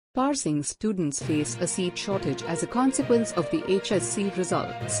Parsing students face a seat shortage as a consequence of the HSC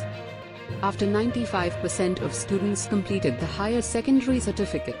results. After 95% of students completed the higher secondary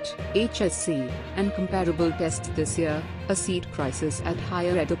certificate, HSC, and comparable tests this year, a seat crisis at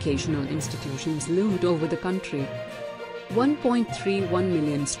higher educational institutions loomed over the country. 1.31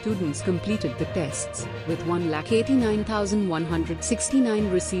 million students completed the tests, with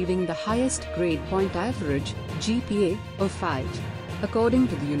 1,89,169 receiving the highest grade point average, GPA, of 5. According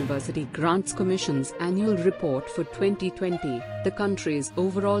to the University Grants Commission's annual report for 2020, the country's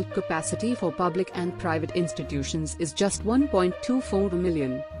overall capacity for public and private institutions is just 1.24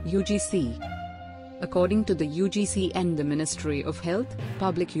 million, UGC. According to the UGC and the Ministry of Health,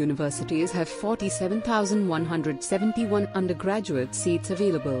 public universities have 47,171 undergraduate seats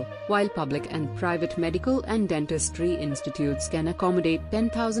available, while public and private medical and dentistry institutes can accommodate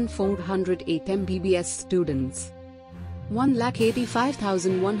 10,408 MBBS students.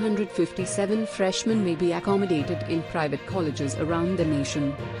 1,85,157 freshmen may be accommodated in private colleges around the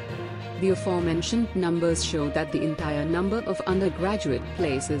nation. The aforementioned numbers show that the entire number of undergraduate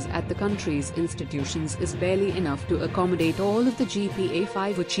places at the country's institutions is barely enough to accommodate all of the GPA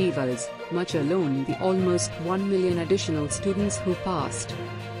 5 achievers, much alone the almost 1 million additional students who passed.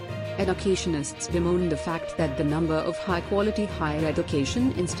 Educationists bemoan the fact that the number of high-quality higher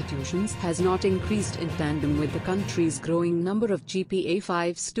education institutions has not increased in tandem with the country's growing number of GPA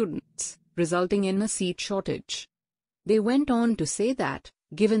 5 students, resulting in a seat shortage. They went on to say that,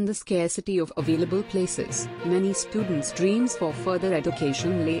 given the scarcity of available places, many students' dreams for further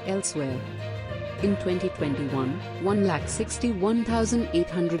education lay elsewhere. In 2021,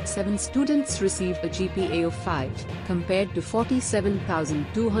 1,61,807 students received a GPA of 5, compared to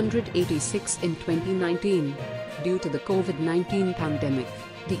 47,286 in 2019. Due to the COVID-19 pandemic,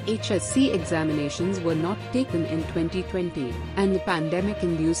 the HSC examinations were not taken in 2020, and the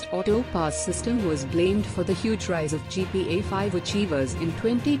pandemic-induced auto-pass system was blamed for the huge rise of GPA 5 achievers in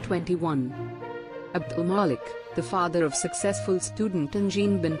 2021. Abdul Malik, the father of successful student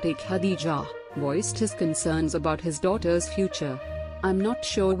Tanjeen Binte Khadija, voiced his concerns about his daughter's future. "I'm not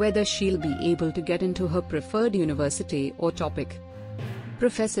sure whether she'll be able to get into her preferred university or topic."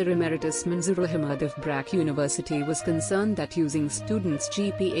 Professor Emeritus Manzoor Ahmad of BRAC University was concerned that using students'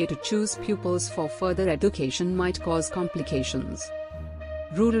 GPA to choose pupils for further education might cause complications.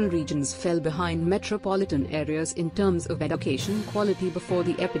 Rural regions fell behind metropolitan areas in terms of education quality before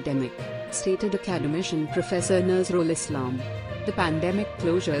the epidemic, stated academician Professor Nazrul Islam. The pandemic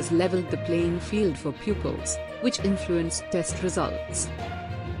closures leveled the playing field for pupils, which influenced test results.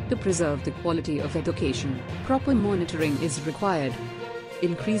 To preserve the quality of education, proper monitoring is required.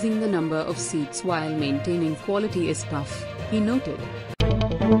 Increasing the number of seats while maintaining quality is tough, he noted.